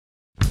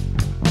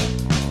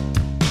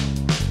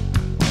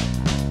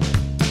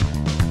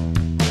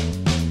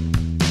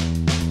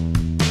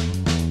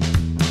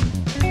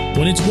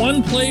When it's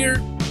one player,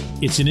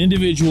 it's an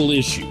individual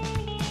issue.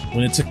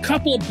 When it's a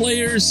couple of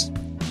players,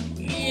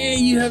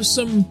 you have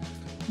some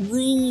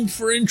room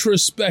for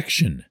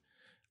introspection.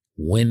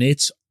 When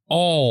it's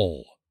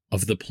all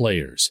of the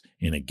players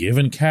in a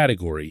given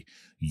category,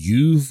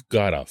 you've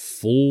got a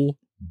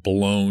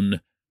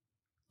full-blown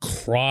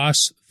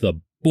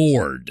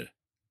cross-the-board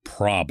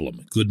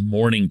problem. Good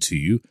morning to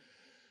you.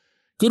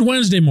 Good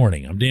Wednesday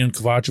morning. I'm Dan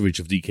Kovacevic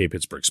of DK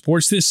Pittsburgh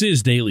Sports. This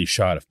is Daily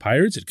Shot of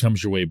Pirates. It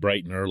comes your way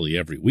bright and early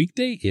every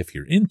weekday if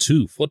you're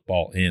into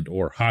football and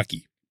or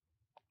hockey.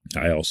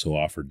 I also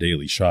offer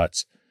daily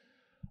shots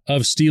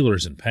of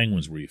Steelers and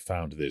Penguins where you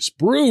found this.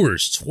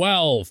 Brewers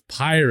 12,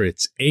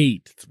 Pirates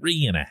 8,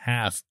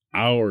 3.5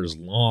 hours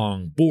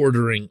long,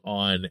 bordering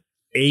on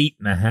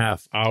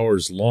 8.5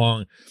 hours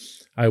long.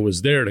 I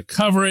was there to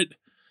cover it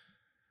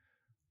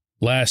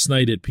last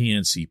night at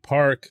PNC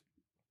Park.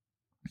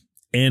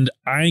 And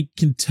I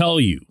can tell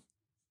you,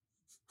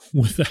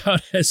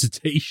 without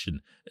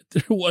hesitation,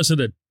 that there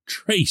wasn't a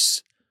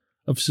trace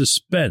of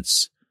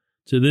suspense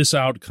to this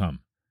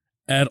outcome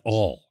at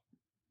all.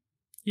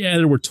 Yeah,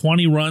 there were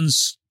 20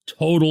 runs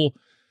total.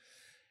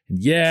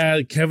 And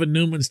yeah, Kevin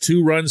Newman's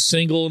 2-run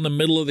single in the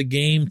middle of the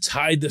game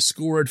tied the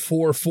score at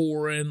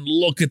 4-4. And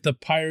look at the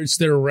Pirates,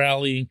 they're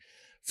rallying.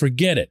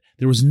 Forget it.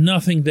 There was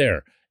nothing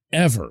there,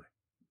 ever.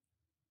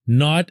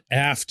 Not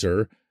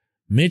after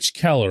Mitch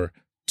Keller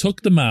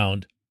took the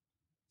mound,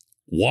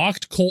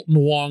 walked Colton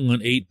Wong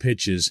on 8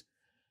 pitches,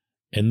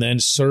 and then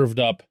served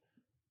up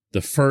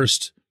the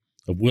first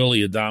of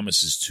Willy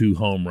Adames' 2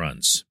 home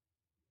runs.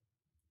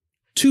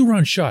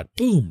 2-run shot,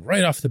 boom,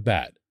 right off the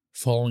bat,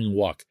 following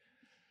walk.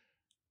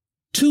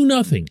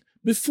 2-0,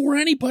 before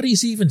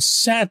anybody's even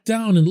sat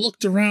down and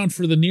looked around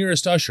for the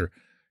nearest usher,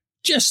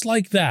 just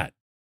like that.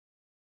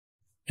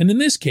 And in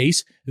this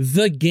case,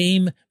 the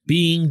game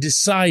being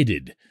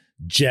decided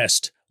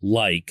just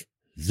like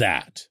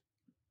that.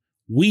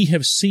 We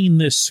have seen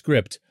this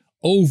script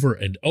over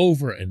and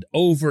over and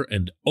over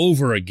and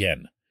over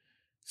again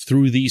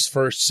through these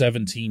first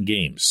 17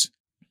 games.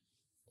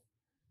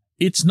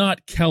 It's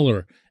not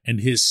Keller and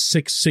his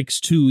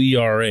 6.62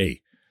 ERA.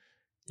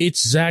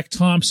 It's Zach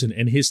Thompson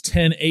and his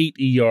 10.8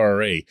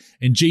 ERA,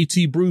 and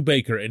JT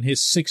Brubaker and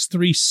his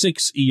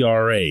 6.36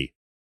 ERA,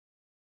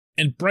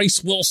 and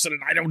Bryce Wilson,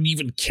 and I don't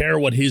even care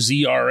what his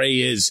ERA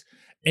is,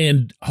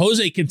 and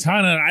Jose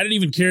Quintana, and I don't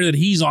even care that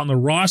he's on the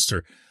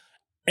roster.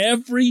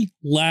 Every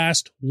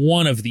last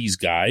one of these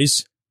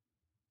guys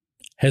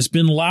has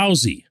been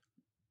lousy.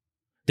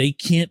 They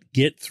can't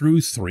get through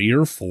 3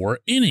 or 4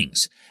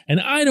 innings. And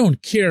I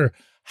don't care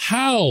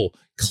how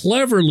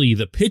cleverly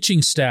the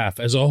pitching staff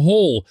as a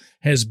whole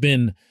has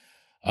been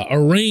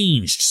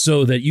arranged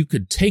so that you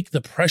could take the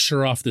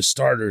pressure off the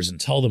starters and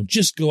tell them,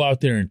 just go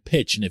out there and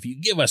pitch. And if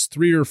you give us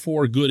 3 or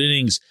 4 good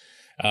innings,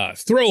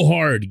 throw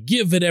hard,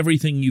 give it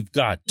everything you've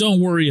got.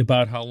 Don't worry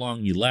about how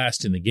long you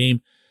last in the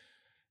game.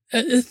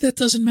 That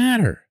doesn't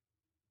matter.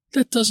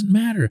 That doesn't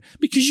matter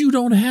because you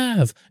don't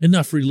have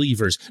enough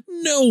relievers.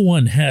 No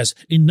one has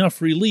enough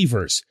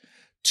relievers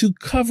to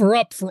cover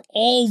up for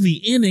all the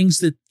innings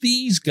that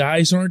these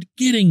guys aren't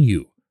getting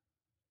you.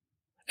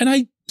 And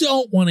I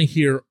don't want to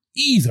hear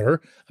either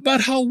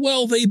about how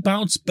well they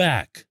bounce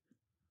back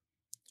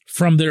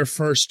from their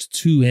first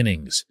 2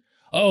 innings.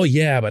 Oh,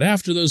 yeah, but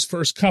after those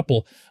first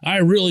couple, I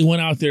really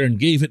went out there and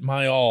gave it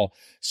my all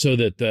so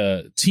that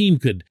the team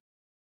could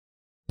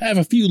have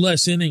a few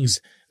less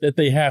innings that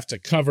they have to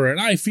cover,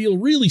 and I feel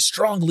really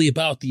strongly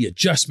about the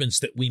adjustments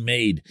that we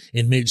made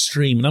in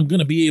midstream, and I'm going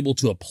to be able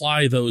to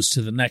apply those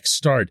to the next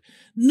start.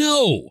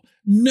 No.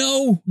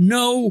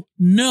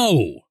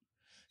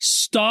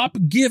 Stop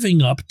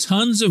giving up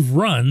tons of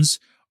runs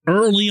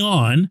early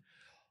on,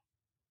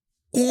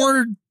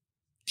 or,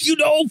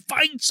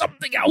 find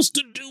something else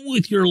to do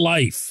with your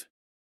life.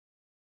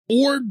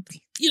 Or,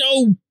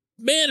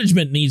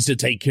 management needs to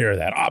take care of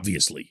that,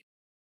 obviously.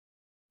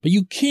 But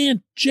you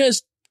can't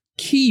just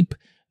keep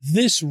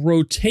this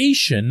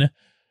rotation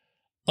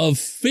of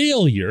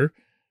failure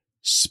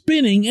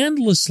spinning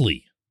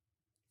endlessly.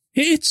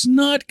 It's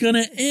not going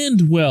to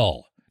end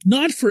well.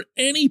 Not for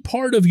any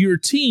part of your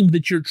team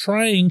that you're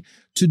trying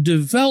to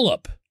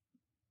develop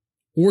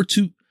or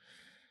to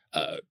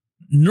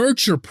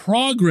nurture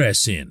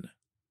progress in.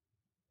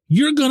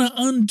 You're going to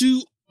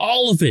undo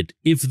all of it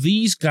if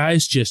these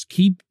guys just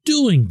keep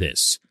doing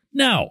this.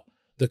 Now,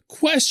 the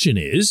question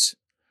is,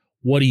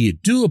 what do you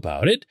do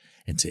about it?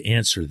 And to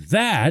answer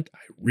that,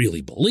 I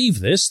really believe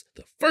this,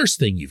 the first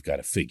thing you've got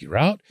to figure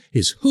out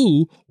is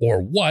who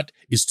or what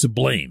is to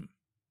blame.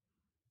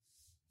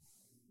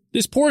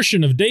 This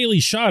portion of Daily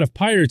Shot of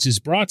Pirates is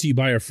brought to you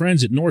by our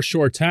friends at North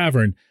Shore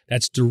Tavern.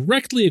 That's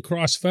directly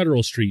across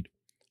Federal Street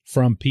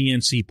from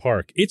PNC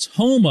Park. It's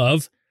home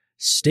of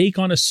Steak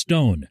on a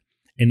Stone,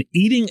 an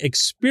eating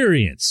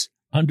experience,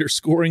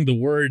 underscoring the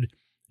word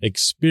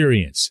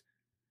experience.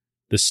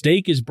 The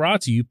steak is brought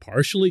to you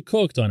partially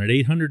cooked on an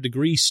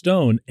 800-degree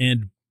stone,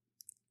 and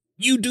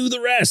you do the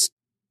rest.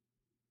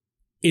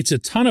 It's a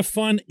ton of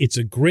fun, it's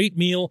a great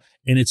meal,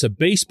 and it's a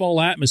baseball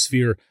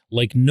atmosphere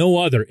like no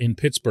other in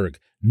Pittsburgh.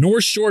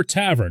 North Shore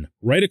Tavern,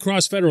 right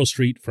across Federal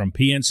Street from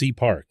PNC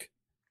Park.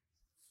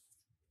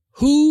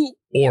 Who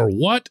or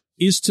what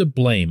is to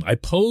blame? I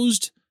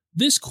posed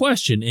this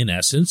question, in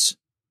essence,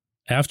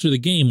 after the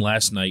game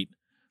last night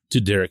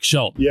to Derek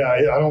Shelton. Yeah,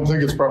 I don't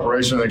think it's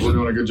preparation. I think we're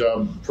doing a good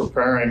job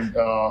preparing.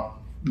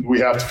 We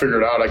have to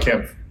figure it out. I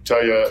can't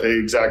tell you an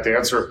exact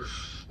answer.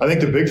 I think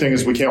the big thing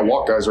is we can't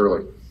walk guys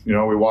early.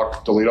 We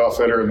walk the leadoff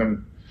hitter, and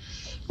then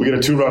we get a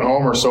 2-run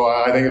homer. So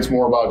I think it's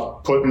more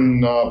about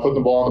putting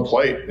the ball on the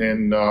plate.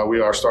 And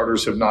our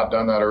starters have not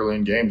done that early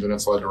in games, and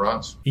it's led to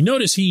runs. You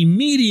notice he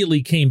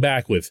immediately came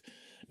back with,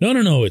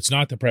 no, it's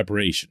not the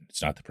preparation.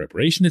 It's not the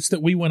preparation. It's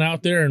that we went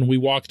out there and we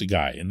walked a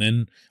guy, and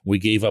then we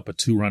gave up a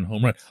 2-run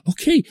home run.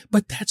 Okay,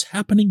 but that's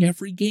happening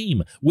every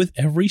game with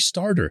every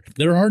starter.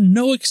 There are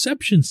no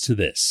exceptions to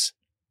this.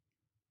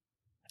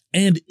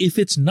 And if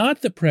it's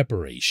not the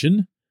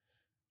preparation,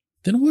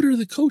 then what are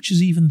the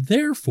coaches even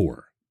there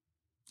for?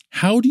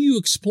 How do you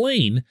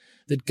explain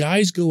that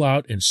guys go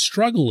out and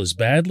struggle as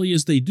badly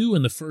as they do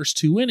in the first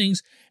 2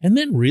 innings and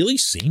then really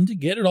seem to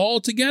get it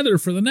all together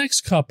for the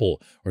next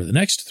couple or the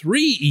next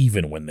 3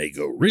 even when they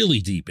go really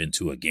deep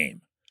into a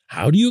game?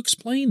 How do you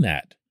explain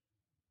that?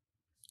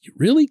 You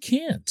really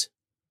can't.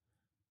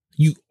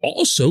 You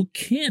also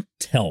can't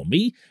tell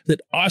me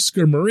that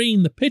Oscar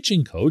Marine, the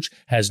pitching coach,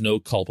 has no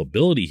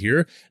culpability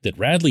here, that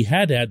Radley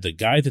Haddad, the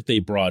guy that they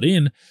brought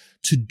in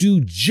to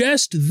do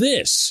just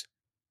this,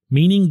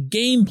 meaning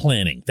game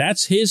planning,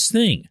 that's his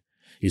thing,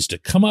 is to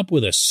come up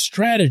with a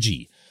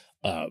strategy,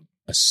 a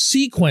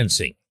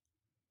sequencing,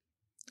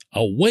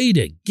 a way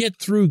to get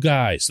through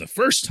guys the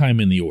first time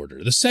in the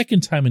order, the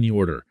second time in the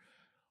order.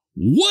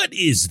 What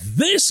is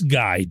this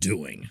guy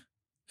doing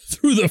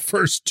through the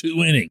first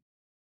 2 innings?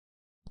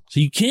 So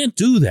you can't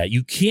do that.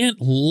 You can't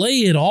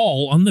lay it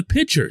all on the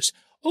pitchers.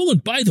 Oh,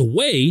 and by the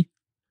way,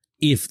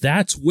 if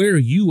that's where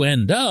you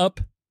end up,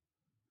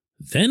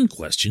 then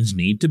questions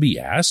need to be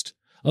asked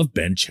of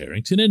Ben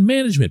Cherington and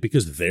management,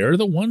 because they're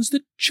the ones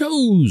that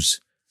chose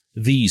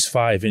these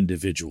 5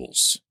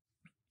 individuals.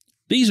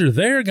 These are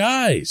their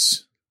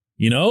guys,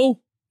 It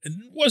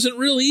wasn't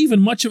really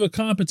even much of a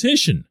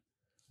competition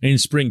in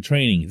spring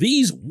training.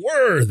 These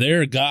were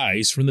their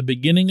guys from the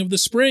beginning of the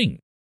spring.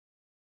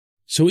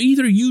 So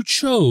either you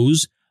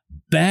chose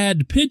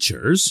bad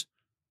pitchers,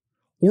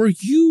 or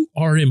you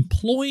are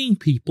employing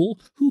people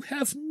who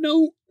have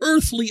no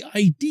earthly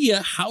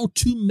idea how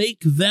to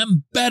make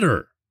them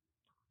better.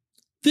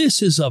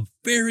 This is a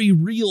very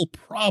real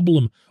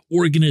problem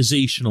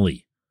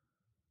organizationally.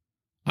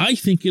 I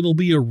think it'll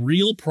be a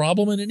real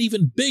problem and an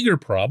even bigger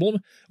problem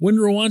when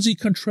Roansy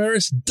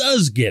Contreras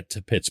does get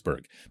to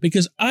Pittsburgh,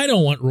 because I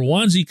don't want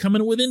Roansy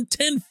coming within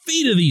 10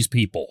 feet of these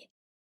people.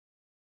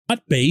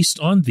 Not based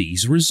on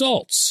these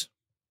results.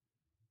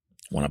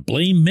 Want to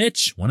blame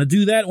Mitch? Want to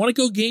do that? Want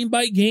to go game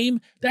by game?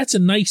 That's a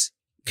nice,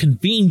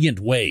 convenient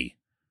way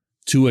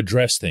to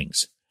address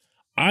things.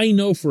 I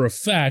know for a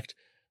fact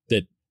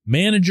that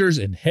managers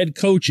and head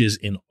coaches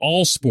in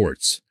all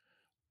sports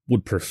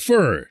would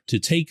prefer to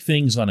take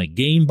things on a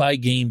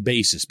game-by-game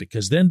basis,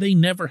 because then they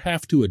never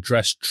have to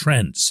address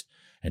trends.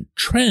 And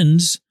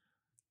trends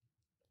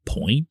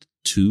point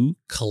to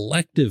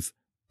collective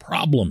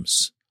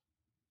problems,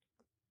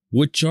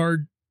 which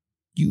are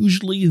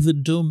usually the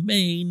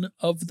domain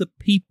of the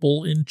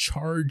people in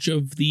charge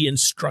of the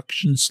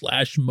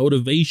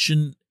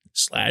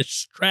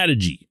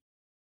instruction/motivation/strategy.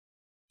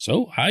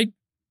 So I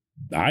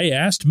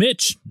asked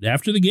Mitch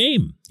after the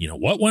game,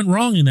 what went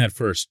wrong in that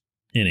first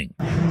inning?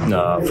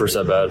 No, first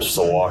at bat, just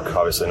a walk.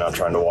 Obviously not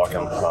trying to walk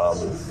him. I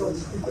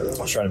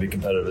was trying to be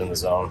competitive in the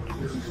zone.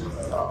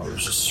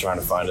 Was just trying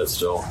to find it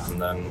still. And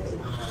then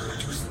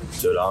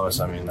to be honest,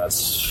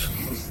 that's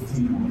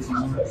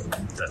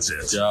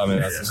it. Yeah,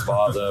 that's the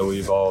spot that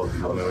we've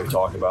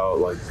talked about.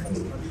 Like,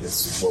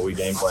 it's what we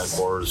game plan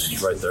for is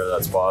right there,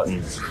 that spot.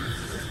 And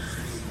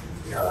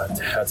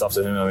hats off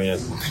to him. He had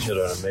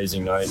an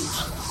amazing night.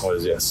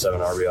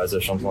 7 RBIs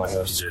or something like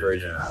that. It's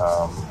crazy.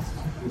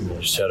 He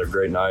just had a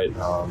great night,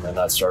 and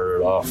that started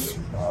it off.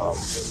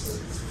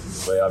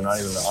 But yeah, I'm not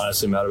even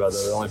honestly mad about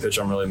that. The only pitch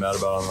I'm really mad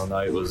about on the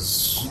night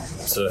was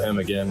to him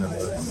again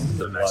in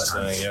the last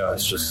inning. Yeah,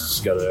 it's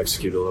just got to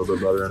execute a little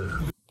bit better.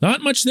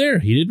 Not much there.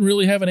 He didn't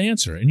really have an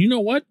answer. And you know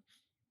what?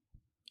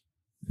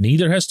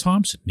 Neither has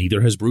Thompson.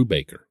 Neither has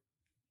Brubaker.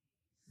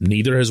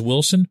 Neither has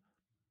Wilson.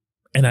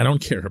 And I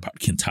don't care about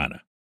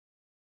Quintana.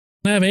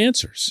 They have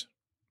answers.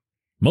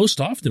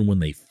 Most often when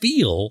they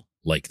feel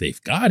like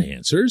they've got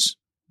answers,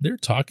 they're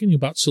talking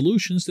about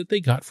solutions that they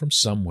got from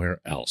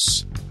somewhere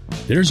else.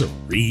 There's a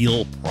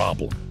real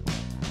problem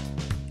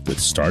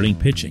with starting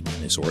pitching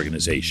in this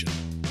organization.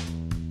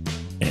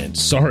 And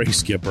sorry,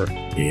 Skipper,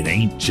 it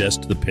ain't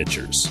just the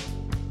pitchers.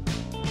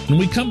 When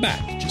we come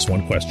back, just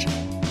one question.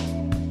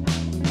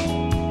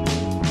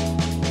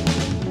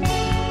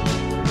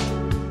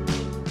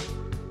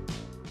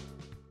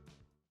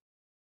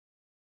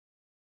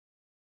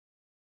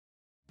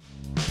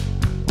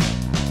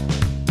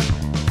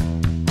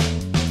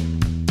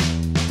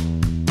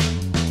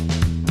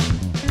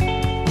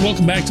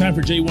 Welcome back. Time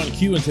for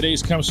J1Q, and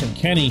today's comes from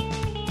Kenny,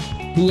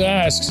 who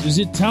asks, is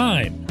it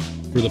time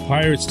for the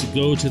Pirates to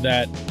go to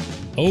that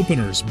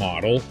openers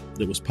model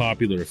that was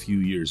popular a few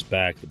years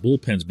back? The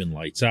bullpen's been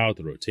lights out.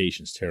 The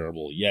rotation's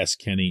terrible. Yes,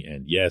 Kenny,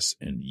 and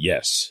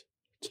yes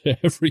to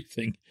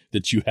everything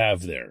that you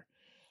have there,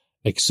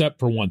 except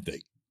for one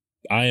thing.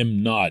 I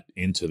am not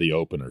into the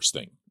openers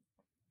thing.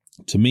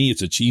 To me,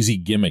 it's a cheesy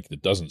gimmick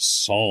that doesn't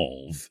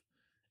solve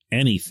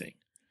anything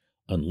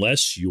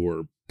unless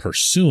you're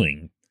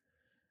pursuing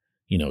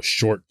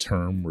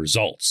short-term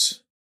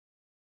results.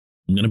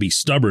 I'm going to be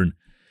stubborn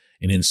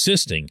in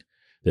insisting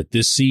that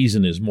this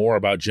season is more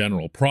about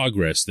general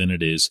progress than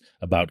it is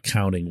about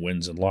counting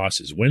wins and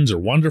losses. Wins are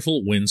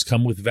wonderful. Wins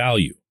come with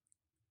value.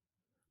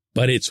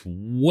 But it's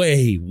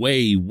way,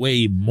 way,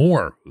 way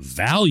more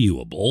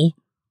valuable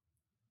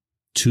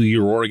to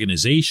your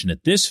organization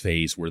at this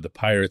phase where the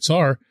Pirates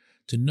are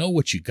to know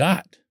what you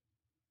got,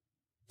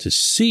 to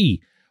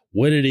see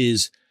what it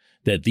is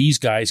that these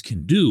guys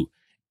can do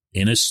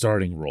in a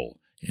starting role,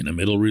 in a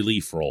middle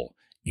relief role,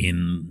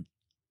 in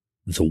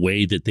the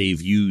way that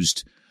they've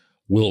used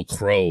Will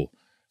Crowe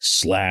 /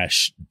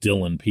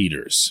 Dylan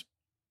Peters.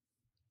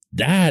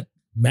 That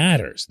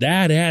matters.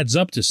 That adds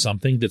up to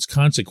something that's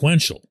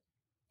consequential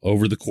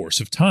over the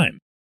course of time.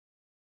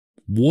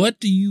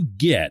 What do you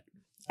get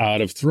out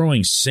of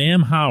throwing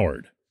Sam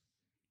Howard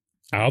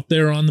out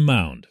there on the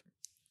mound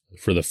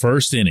for the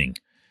first inning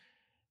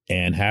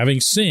and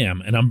having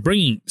Sam, and I'm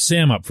bringing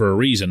Sam up for a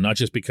reason, not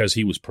just because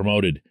he was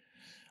promoted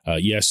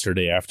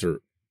yesterday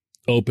after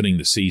opening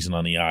the season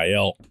on the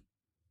IL,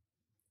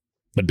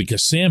 but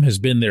because Sam has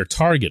been their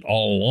target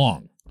all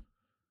along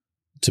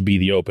to be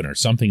the opener,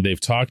 something they've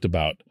talked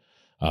about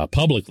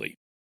publicly.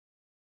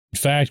 In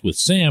fact, with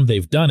Sam,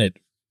 they've done it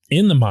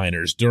in the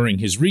minors during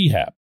his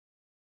rehab.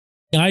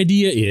 The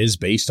idea is,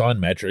 based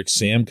on metrics,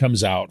 Sam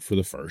comes out for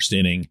the first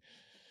inning.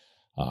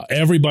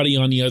 Everybody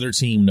on the other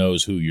team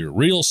knows who your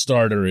real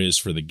starter is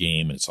for the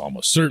game. It's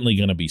almost certainly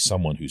going to be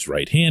someone who's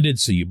right-handed.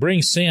 So you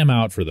bring Sam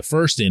out for the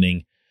first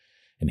inning,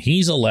 and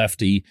he's a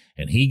lefty,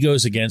 and he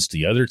goes against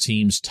the other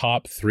team's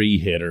top 3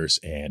 hitters.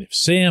 And if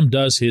Sam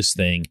does his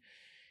thing,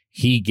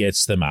 he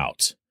gets them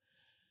out.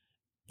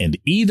 And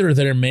either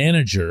their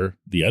manager,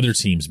 the other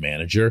team's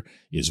manager,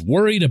 is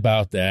worried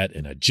about that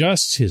and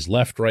adjusts his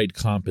left-right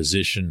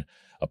composition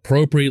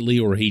appropriately,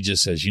 or he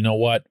just says, you know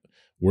what?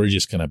 We're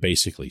just going to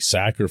basically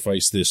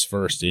sacrifice this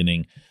first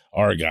inning.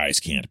 Our guys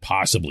can't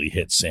possibly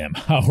hit Sam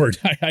Howard.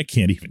 I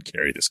can't even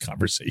carry this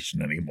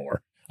conversation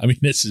anymore. I mean,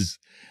 this is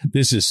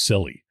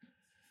silly.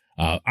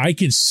 I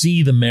can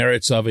see the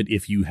merits of it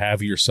if you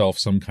have yourself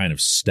some kind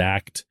of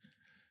stacked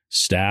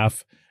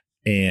staff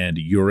and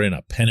you're in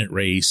a pennant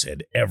race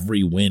and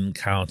every win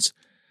counts.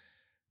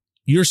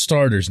 Your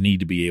starters need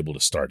to be able to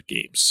start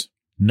games,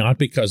 not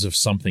because of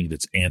something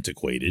that's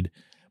antiquated,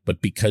 but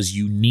because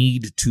you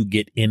need to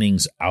get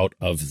innings out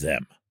of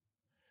them.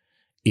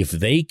 If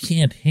they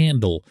can't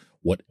handle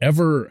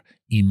whatever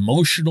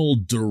emotional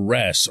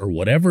duress or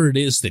whatever it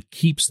is that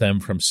keeps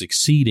them from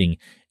succeeding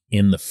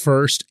in the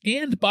first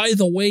and, by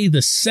the way,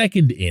 the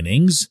second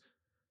innings,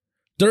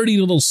 dirty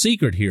little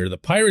secret here, the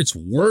Pirates'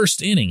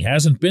 worst inning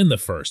hasn't been the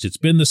first, it's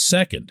been the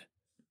second.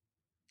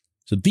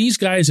 So these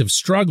guys have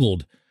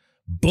struggled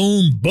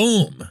boom,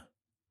 boom,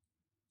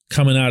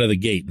 coming out of the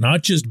gate,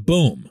 not just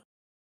boom.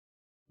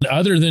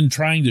 Other than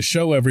trying to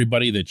show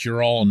everybody that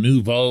you're all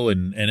nouveau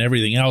and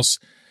everything else,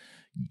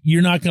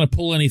 you're not going to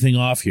pull anything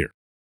off here.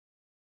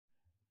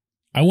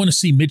 I want to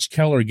see Mitch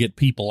Keller get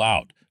people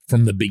out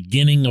from the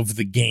beginning of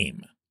the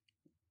game.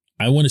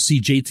 I want to see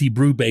JT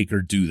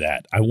Brubaker do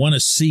that. I want to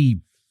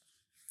see...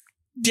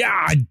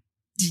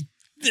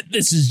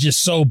 this is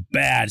just so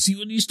bad. See,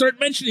 when you start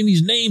mentioning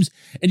these names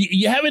and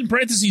you have in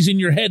parentheses in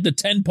your head the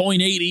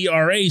 10.8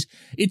 ERAs,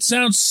 it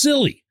sounds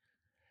silly.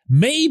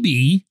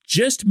 Maybe,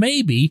 just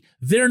maybe,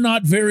 they're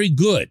not very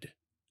good.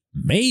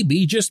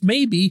 Maybe, just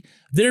maybe,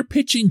 their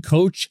pitching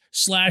coach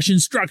 /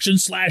 instruction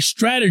 /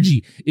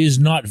 strategy is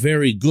not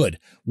very good.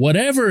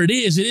 Whatever it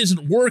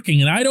isn't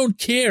working, and I don't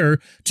care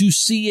to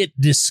see it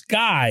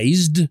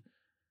disguised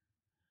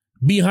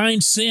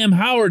behind Sam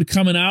Howard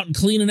coming out and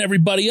cleaning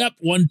everybody up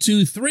 1,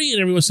 2, 3,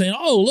 and everyone's saying,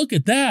 oh, look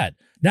at that.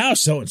 Now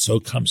so-and-so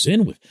comes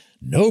in with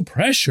no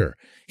pressure.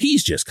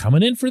 He's just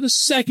coming in for the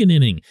second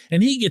inning,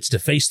 and he gets to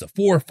face the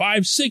 4,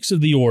 5, 6 of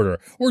the order,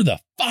 or the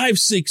 5,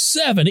 6,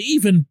 7,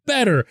 even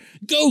better.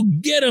 Go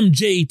get him,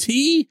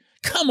 JT.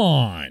 Come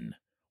on.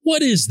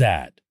 What is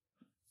that?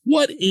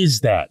 What is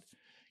that?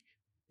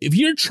 If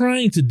you're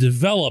trying to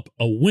develop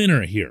a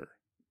winner here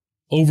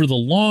over the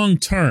long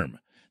term,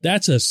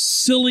 that's a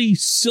silly,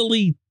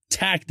 silly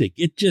tactic.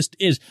 It just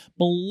is.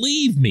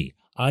 Believe me,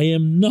 I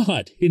am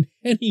not in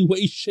any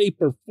way, shape,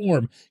 or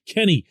form,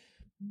 Kenny,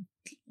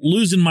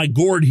 losing my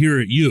gourd here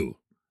at you,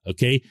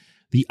 okay?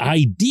 The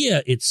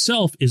idea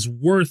itself is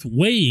worth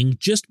weighing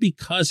just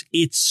because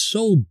it's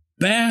so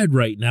bad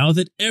right now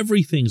that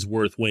everything's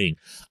worth weighing.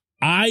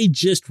 I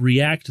just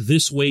react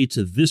this way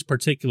to this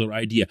particular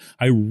idea.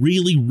 I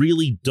really,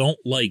 really don't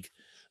like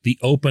the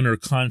opener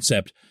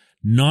concept,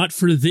 not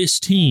for this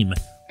team,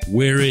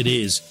 where it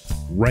is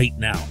right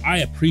now? I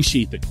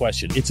appreciate the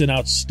question. It's an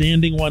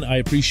outstanding one. I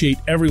appreciate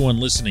everyone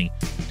listening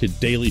to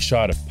Daily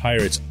Shot of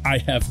Pirates. I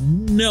have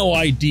no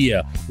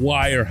idea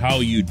why or how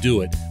you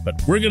do it,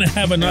 but we're going to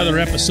have another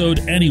episode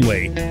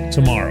anyway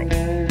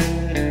tomorrow.